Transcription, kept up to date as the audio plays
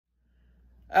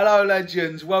Hello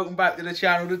legends, welcome back to the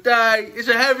channel. Today it's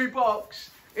a heavy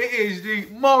box. It is the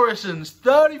Morrisons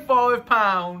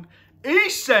 £35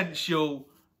 essential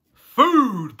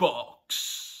food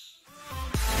box.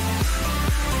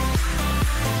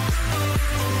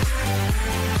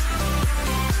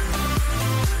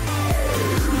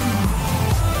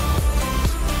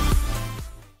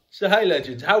 So hey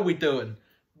legends, how we doing?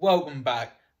 Welcome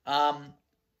back. Something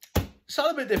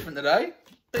a bit different today,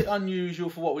 a bit unusual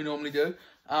for what we normally do.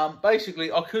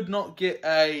 Basically, I could not get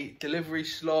a delivery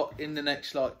slot in the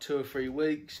next like 2 or 3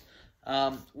 weeks.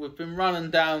 We've been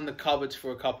running down the cupboards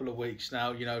for a couple of weeks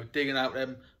now, you know, digging out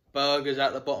them burgers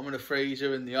out the bottom of the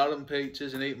freezer and the oven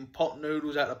pizzas and eating pot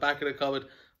noodles out the back of the cupboard.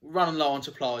 We're running low on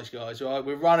supplies, guys, all right?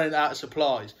 We're running out of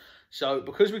supplies. So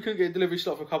because we couldn't get a delivery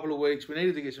slot for a couple of weeks, we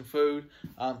needed to get some food.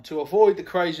 To avoid the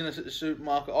craziness at the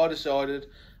supermarket, I decided,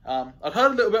 I'd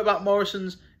heard a little bit about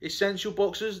Morrisons essential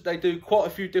boxes. They do quite a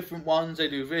few different ones. They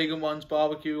do vegan ones,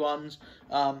 barbecue ones.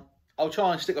 I'll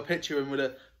try and stick a picture in with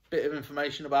a bit of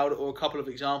information about it or a couple of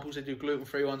examples. They do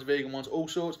gluten-free ones, vegan ones, all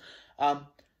sorts.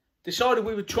 Decided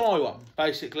we would try one,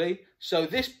 basically. So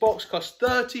this box costs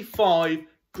 35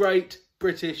 Great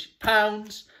British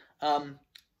pounds.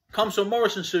 Comes from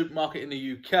Morrisons supermarket in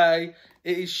the UK.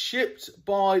 It is shipped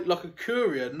by like a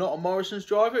courier, not a Morrisons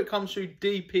driver. It comes through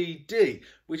DPD,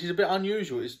 which is a bit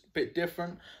unusual. It's a bit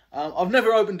different. I've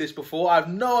never opened this before. I have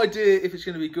no idea if it's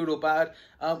going to be good or bad.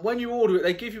 When you order it,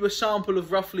 they give you a sample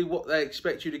of roughly what they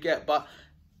expect you to get, but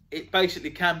it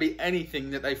basically can be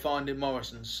anything that they find in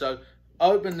Morrisons. So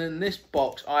opening this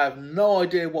box, I have no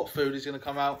idea what food is going to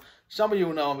come out. Some of you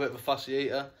will know I'm a bit of a fussy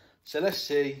eater. So let's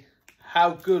see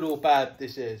how good or bad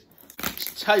this is.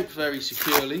 It's taped very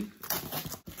securely.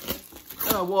 I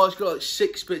don't know why it's got like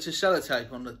 6 bits of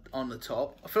sellotape on the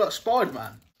top. I feel like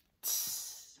Spider-Man.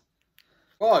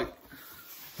 Right.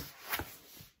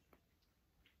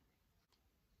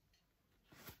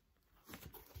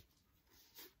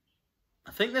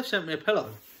 I think they've sent me a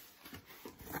pillow.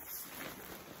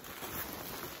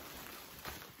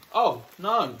 Oh,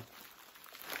 no.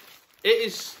 It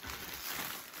is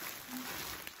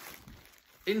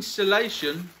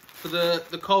insulation for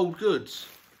the cold goods.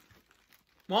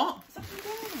 What? It's upside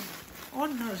down. Oh, I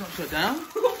didn't know it was upside down.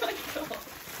 Oh my god.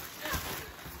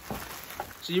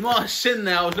 So you might have seen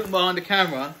there, I was looking behind the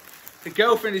camera. The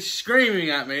girlfriend is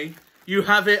screaming at me, you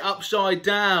have it upside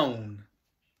down.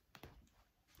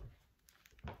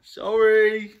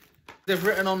 Sorry. They've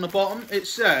written on the bottom, it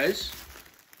says,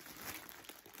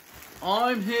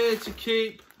 I'm here to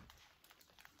keep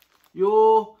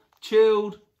your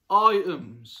chilled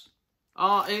items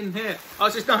are in here. I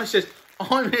just know it says,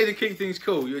 I'm here to keep things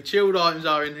cool. Your chilled items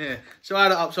are in here. So I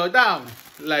had it upside down,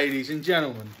 ladies and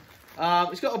gentlemen.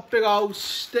 It's got a big old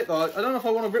stick on it. I don't know if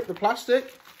I want to rip the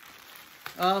plastic.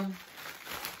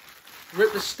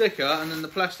 Rip the sticker and then the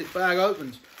plastic bag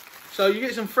opens. So you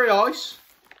get some free ice.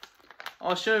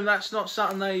 I assume that's not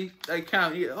something they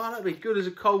count. Oh, that'd be good as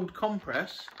a cold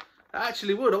compress. That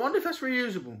actually would. I wonder if that's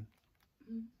reusable.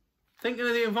 Thinking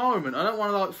of the environment, I don't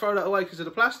want to like throw that away because of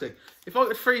the plastic. If I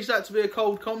could freeze that to be a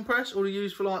cold compress or to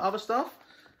use for like other stuff,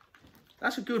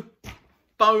 that's a good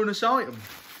bonus item.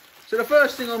 So the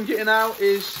first thing I'm getting out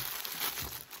is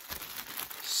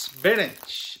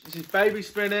spinach. This is baby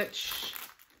spinach.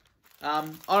 I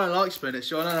don't like spinach,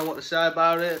 so I don't know what to say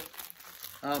about it.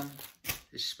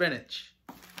 It's spinach.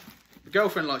 The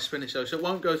girlfriend likes spinach though, so it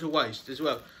won't go to waste as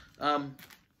well.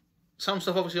 Some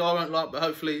stuff obviously I won't like, but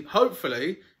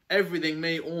hopefully everything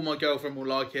me or my girlfriend will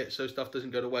like it, so stuff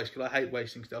doesn't go to waste, because I hate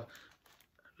wasting stuff.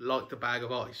 Like the bag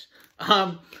of ice.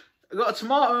 I've got a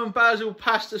tomato and basil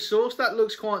pasta sauce. That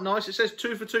looks quite nice. It says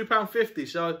 2 for £2.50,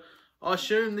 so I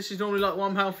assume this is normally like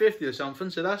 £1.50 or something,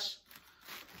 so that's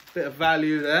a bit of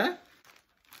value there.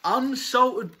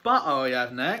 Unsalted butter I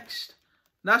have next.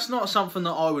 That's not something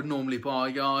that I would normally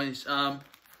buy, guys. I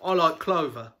like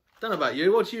clover. Don't know about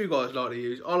you. What do you guys like to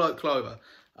use? I like clover.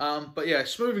 But yeah,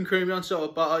 smooth and creamy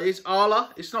unsalted butter. It's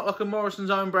Arla. It's not like a Morrisons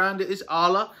own brand. It is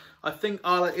Arla. I think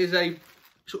Arla is a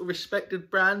sort of respected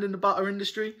brand in the butter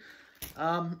industry.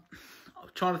 I'm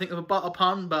trying to think of a butter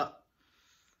pun, but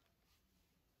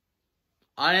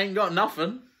I ain't got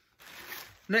nothing.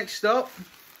 Next up,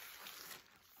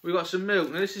 we got some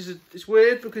milk. Now this is it's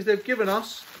weird because they've given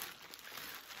us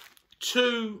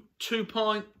two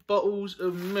 2-pint bottles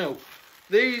of milk.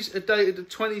 These are dated the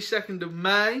 22nd of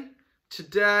May.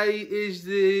 Today is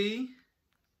the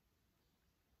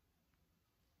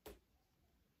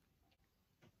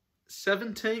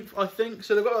 17th, I think.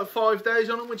 So they've got like 5 days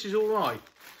on them, which is all right.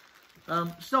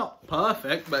 It's not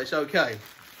perfect, but it's okay.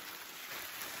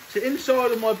 So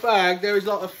inside of my bag, there is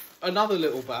like another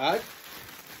little bag.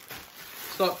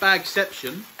 It's like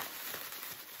bagception.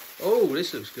 Oh,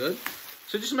 this looks good.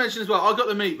 So just to mention as well, I got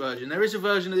the meat version. There is a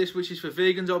version of this which is for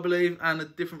vegans, I believe, and a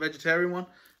different vegetarian one.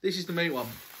 This is the meat one.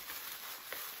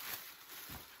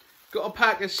 Got a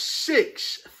pack of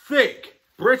 6 thick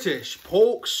British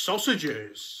pork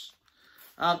sausages.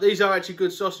 These are actually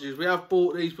good sausages. We have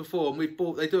bought these before,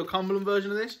 and they do a Cumberland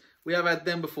version of this. We have had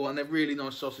them before, and they're really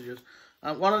nice sausages.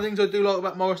 One of the things I do like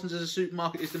about Morrisons as a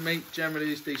supermarket is the meat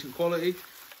generally is decent quality.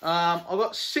 I've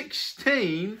got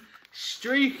 16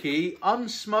 streaky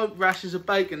unsmoked rashers of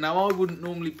bacon. Now I wouldn't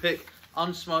normally pick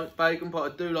unsmoked bacon,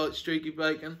 but I do like streaky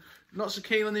bacon. Not so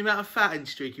keen on the amount of fat in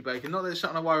streaky bacon. Not that it's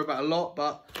something I worry about a lot,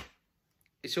 but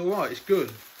it's alright, it's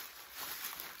good.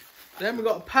 Then we've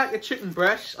got a pack of chicken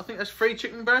breasts. I think that's 3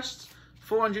 chicken breasts,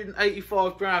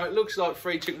 485 gram. It looks like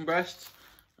 3 chicken breasts.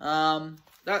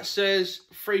 That says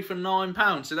 3 for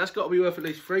 £9, so that's got to be worth at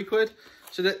least £3.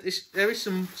 So there is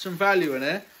some value in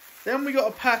there. Then we got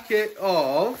a packet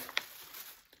of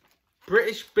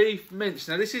British beef mince.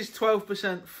 Now this is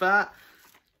 12% fat.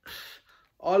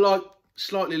 I like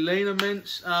slightly leaner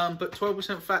mince, but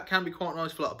 12% fat can be quite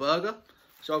nice for like a burger.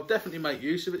 So I'll definitely make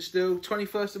use of it still.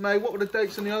 21st of May. What were the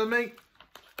dates on the other meat?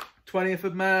 20th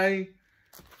of May.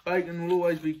 Bacon will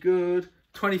always be good.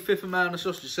 25th of May on the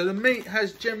sausages. So the meat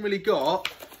has generally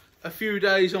got a few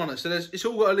days on it. So it's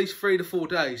all got at least 3 to 4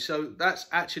 days. So that's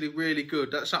actually really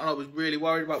good. That's something I was really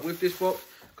worried about with this box,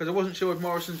 because I wasn't sure if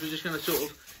Morrisons was just going to sort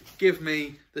of give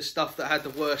me the stuff that had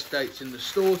the worst dates in the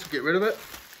store to get rid of it.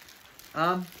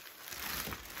 I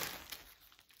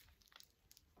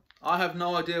have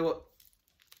no idea what...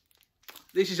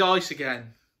 This is ice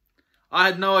again. I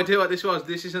had no idea what this was.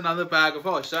 This is another bag of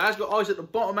ice. So it has got ice at the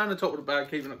bottom and the top of the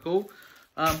bag, keeping it cool.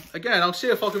 Again, I'll see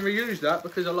if I can reuse that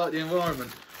because I like the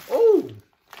environment. Oh,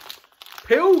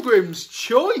 Pilgrim's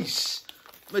Choice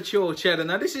mature cheddar.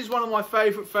 Now this is one of my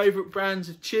favourite brands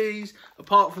of cheese,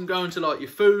 apart from going to like your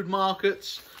food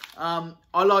markets. I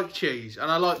like cheese,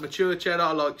 and I like mature cheddar.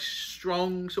 I like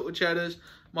strong sort of cheddars.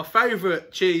 My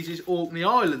favourite cheese is Orkney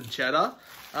Island cheddar,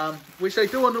 which they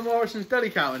do on the Morrisons deli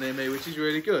counter near me, which is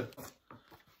really good.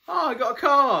 Oh, I got a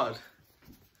card.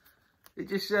 It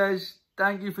just says,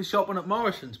 thank you for shopping at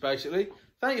Morrisons, basically.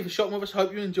 Thank you for shopping with us.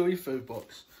 Hope you enjoy your food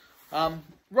box.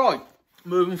 Right,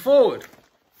 moving forward.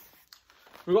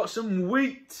 We've got some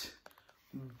wheat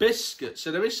biscuits.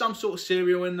 So there is some sort of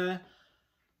cereal in there.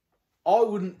 I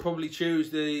wouldn't probably choose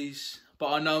these,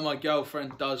 but I know my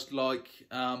girlfriend does like...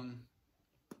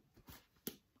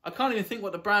 I can't even think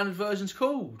what the brand version's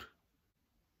called.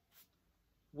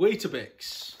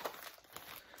 Weetabix.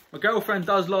 My girlfriend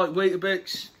does like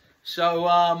Weetabix,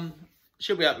 so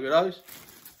she'll be happy with those.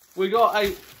 We got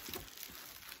a...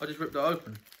 I just ripped it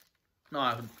open. No,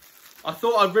 I haven't. I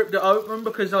thought I'd ripped it open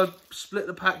because I split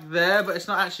the pack there, but it's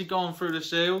not actually gone through the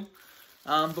seal.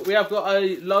 But we have got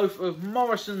a loaf of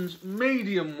Morrisons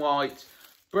medium white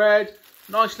bread.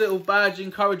 Nice little badge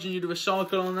encouraging you to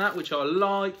recycle on that, which I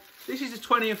like. This is the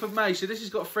 20th of May, so this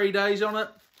has got 3 days on it.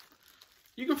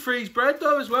 You can freeze bread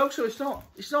though as well, so it's not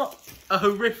a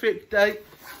horrific date,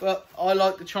 but I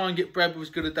like to try and get bread with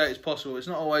as good a date as possible. It's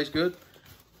not always good.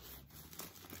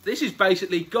 This is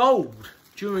basically gold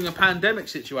during a pandemic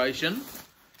situation.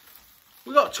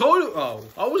 We got toilet roll.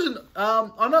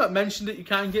 I know it mentioned that you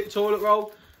can get toilet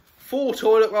roll. 4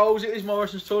 toilet rolls. It is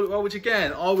Morrisons toilet roll, which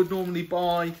again, I would normally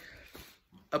buy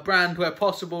a brand where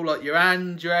possible, like your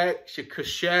Andrex, your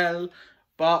Cushelle.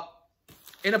 But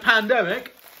in a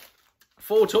pandemic,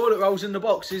 4 toilet rolls in the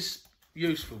box is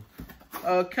useful.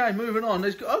 Okay, moving on.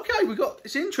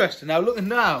 It's interesting now, looking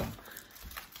down.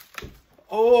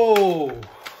 Oh,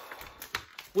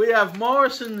 we have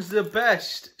Morrisons The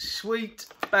Best Sweet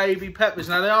Baby Peppers.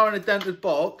 Now, they are in a dented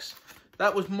box.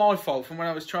 That was my fault from when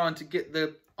I was trying to get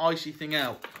the icy thing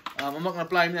out. I'm not going to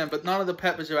blame them, but none of the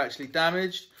peppers are actually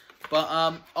damaged. But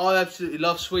I absolutely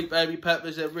love Sweet Baby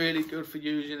Peppers. They're really good for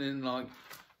using in like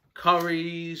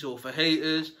curries or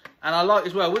fajitas. And I like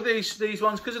as well, with these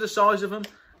ones, because of the size of them,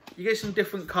 you get some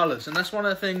different colours. And that's one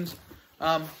of the things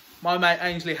my mate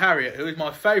Ainsley Harriott, who is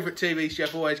my favourite TV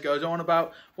chef, always goes on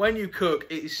about. When you cook,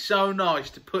 it is so nice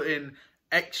to put in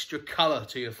extra colour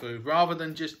to your food, rather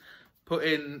than just put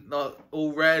in like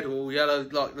all red or all yellow,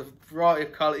 like the variety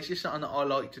of colour. It's just something that I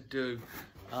like to do.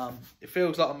 It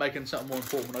feels like I'm making something more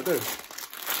important when I do.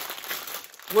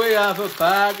 We have a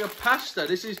bag of pasta.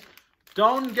 This is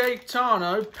Don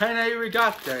Gaetano Penne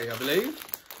Rigate, I believe.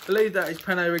 I believe that is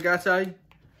Penne Rigate.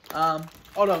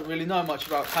 I don't really know much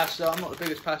about pasta. I'm not the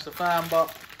biggest pasta fan,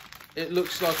 but it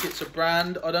looks like it's a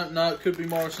brand. I don't know. It could be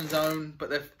Morrisons' own, but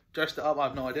they've dressed it up. I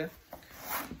have no idea.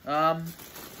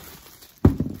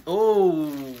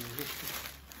 Oh,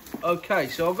 Okay,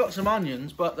 so I've got some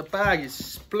onions, but the bag is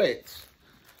split.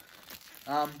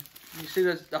 You see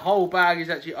the whole bag is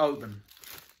actually open,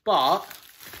 but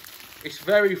it's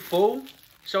very full.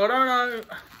 So I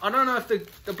don't know if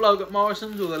the bloke at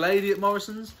Morrisons or the lady at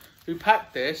Morrisons who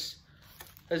packed this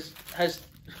has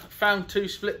found 2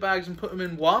 split bags and put them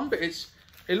in one, but it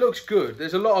looks good.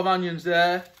 There's a lot of onions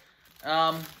there.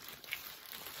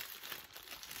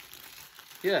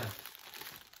 Yeah,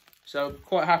 so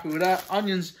quite happy with that.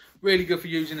 Onions really good for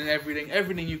using in everything.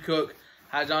 Everything you cook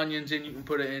has onions in. You can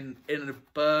put it in the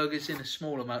burgers in a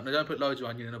small amount. Now, don't put loads of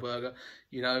onion in a burger.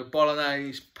 You know,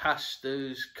 bolognese,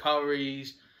 pastas,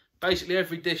 curries. Basically,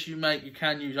 every dish you make, you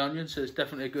can use onions, so it's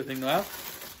definitely a good thing to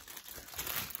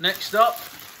have. Next up,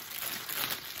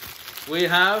 we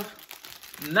have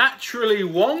naturally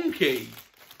wonky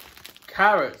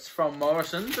carrots from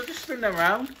Morrisons. So just spin them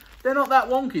around. They're not that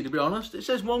wonky, to be honest. It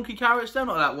says wonky carrots. They're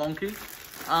not that wonky.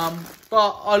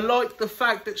 But I like the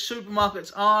fact that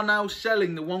supermarkets are now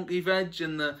selling the wonky veg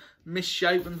and the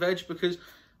misshapen veg, because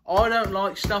I don't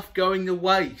like stuff going to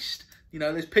waste. You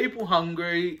know, there's people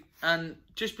hungry, and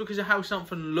just because of how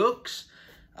something looks,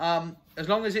 as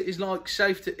long as it is like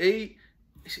safe to eat,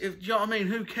 do you know what I mean?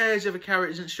 Who cares if a carrot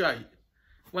isn't straight?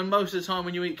 When most of the time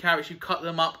when you eat carrots, you cut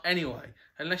them up anyway,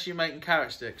 unless you're making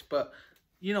carrot sticks. But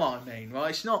you know what I mean, right?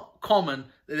 It's not common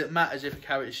that it matters if a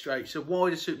carrot is straight. So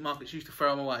why do supermarkets used to throw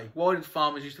them away? Why did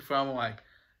farmers used to throw them away?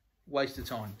 Waste of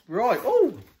time. Right,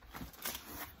 oh!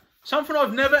 Something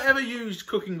I've never ever used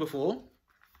cooking before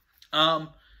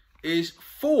is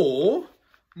 4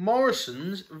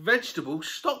 Morrisons vegetable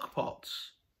stock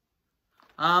pots.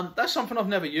 That's something I've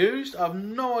never used. I have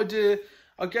no idea.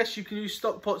 I guess you can use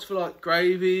stock pots for like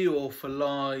gravy or for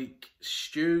like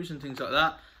stews and things like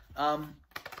that.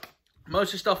 Most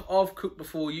of the stuff I've cooked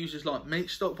before uses like meat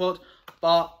stock pots,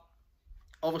 but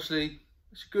obviously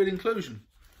it's a good inclusion.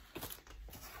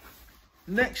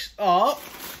 Next up,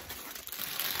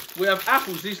 we have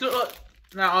apples. These look like,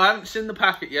 now I haven't seen the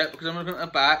packet yet because I'm looking at the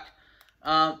back.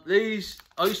 These,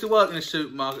 I used to work in a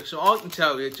supermarket, so I can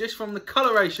tell you, just from the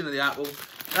coloration of the apple,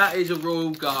 that is a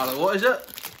Royal Gala. What is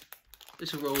it?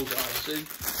 It's a Royal Gala, see?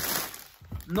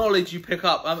 Knowledge you pick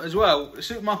up as well. The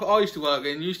supermarket I used to work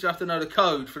in, you used to have to know the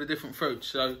code for the different fruits,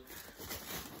 so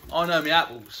I know my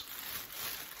apples.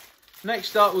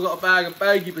 Next up, we've got a bag of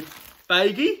baby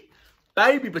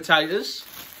potatoes,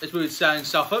 as we would say in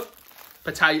Suffolk.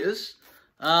 Potatoes.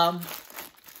 Baby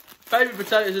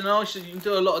potatoes are nice, and you can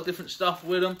do a lot of different stuff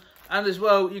with them. And as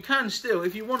well, you can still,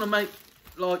 if you want to make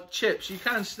like chips, you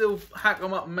can still hack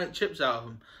them up and make chips out of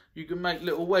them. You can make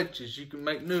little wedges. You can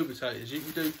make new potatoes. You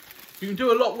can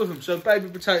do a lot with them. So baby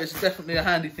potatoes are definitely a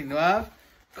handy thing to have.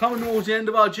 Coming towards the end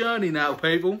of our journey now,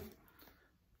 people.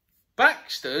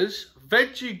 Baxter's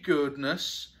Veggie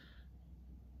Goodness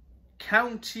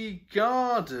County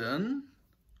Garden,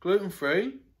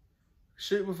 gluten-free,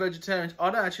 soup with vegetarians.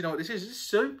 I don't actually know what this is. Is this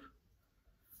soup?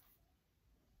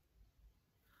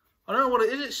 I don't know what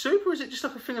it is. Is it soup or is it just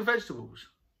like a thing of vegetables?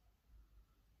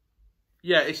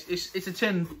 Yeah, it's a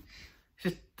tin.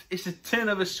 It's a tin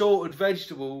of assorted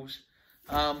vegetables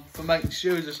for making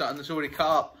stews or something that's already cut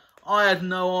up. I had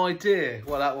no idea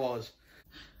what that was.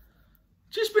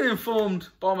 Just been informed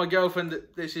by my girlfriend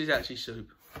that this is actually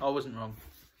soup. I wasn't wrong.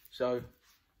 So,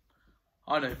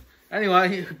 I know.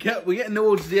 Anyway, we're getting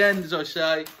towards the end, as I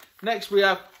say. Next we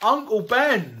have Uncle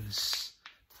Ben's.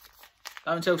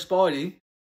 Don't tell Spidey.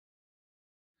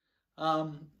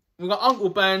 We've got Uncle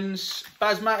Ben's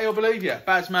basmati, I believe, yeah,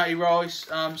 basmati rice,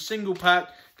 single pack.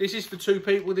 This is for 2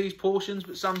 people, these portions,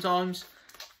 but sometimes,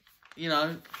 you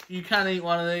know, you can eat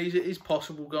one of these. It is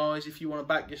possible, guys, if you want to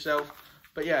back yourself.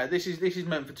 But yeah, this is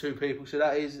meant for 2 people, so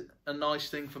that is a nice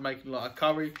thing for making like a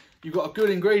curry. You've got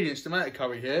good ingredients to make a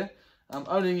curry here.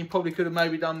 Only thing you probably could have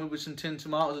maybe done with some tinned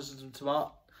tomatoes and some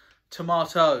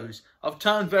tomatoes. I've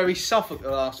turned very Suffolk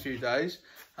the last few days.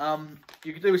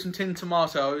 You could do with some tinned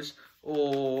tomatoes,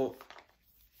 or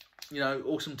you know,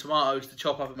 or some tomatoes to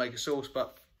chop up and make a sauce,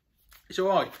 but it's all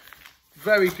right.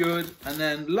 Very good. And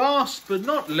then last but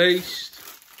not least,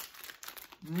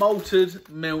 malted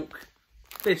milk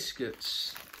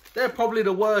biscuits. They're probably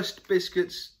the worst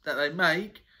biscuits that they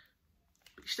make,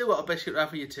 but you still got a biscuit to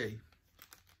have for your tea.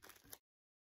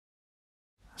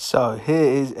 So here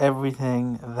is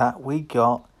everything that we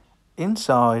got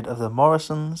inside of the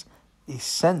Morrisons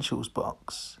Essentials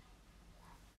box.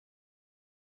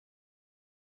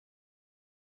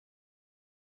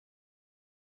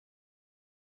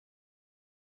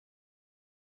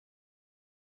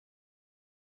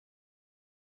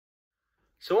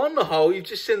 So on the whole, you've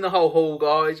just seen the whole haul,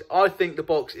 guys. I think the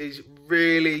box is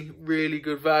really, really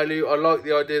good value. I like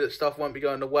the idea that stuff won't be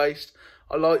going to waste.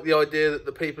 I like the idea that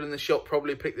the people in the shop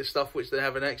probably pick the stuff which they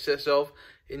have an excess of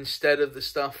instead of the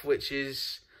stuff which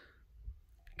is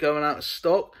going out of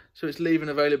stock. So it's leaving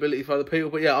availability for other people.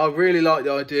 But yeah, I really like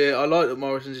the idea. I like that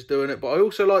Morrisons is doing it. But I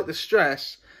also like the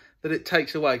stress that it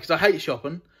takes away. Because I hate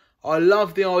shopping. I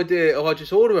love the idea of I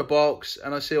just order a box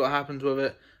and I see what happens with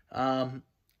it.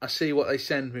 I see what they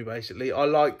send me, basically. I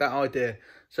like that idea.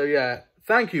 So yeah,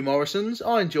 thank you, Morrisons.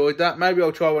 I enjoyed that. Maybe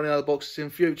I'll try one of the other boxes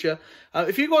in future.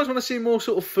 If you guys want to see more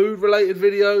sort of food-related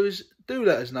videos, do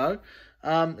let us know.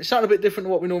 It's something a bit different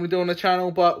to what we normally do on the channel,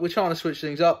 but we're trying to switch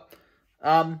things up.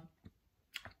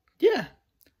 Yeah.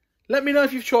 Let me know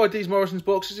if you've tried these Morrisons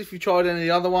boxes, if you've tried any of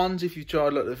the other ones, if you've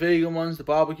tried like the vegan ones, the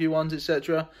barbecue ones,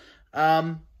 etc.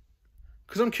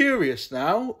 Because I'm curious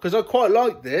now, because I quite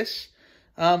like this.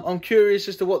 I'm curious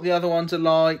as to what the other ones are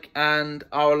like, and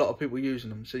are a lot of people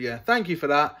using them. So yeah, thank you for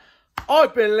that.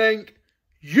 I've been Link,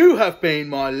 you have been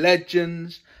my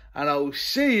legends, and I'll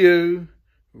see you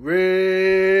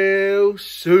real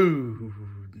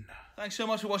soon. Thanks so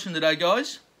much for watching today,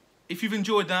 guys. If you've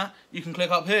enjoyed that, you can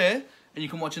click up here and you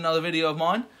can watch another video of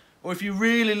mine. Or if you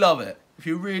really love it, if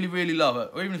you really, really love it,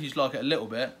 or even if you just like it a little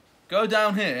bit, go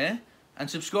down here and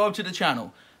subscribe to the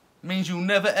channel. It means you'll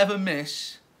never ever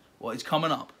miss what is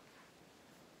coming up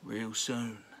real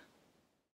soon.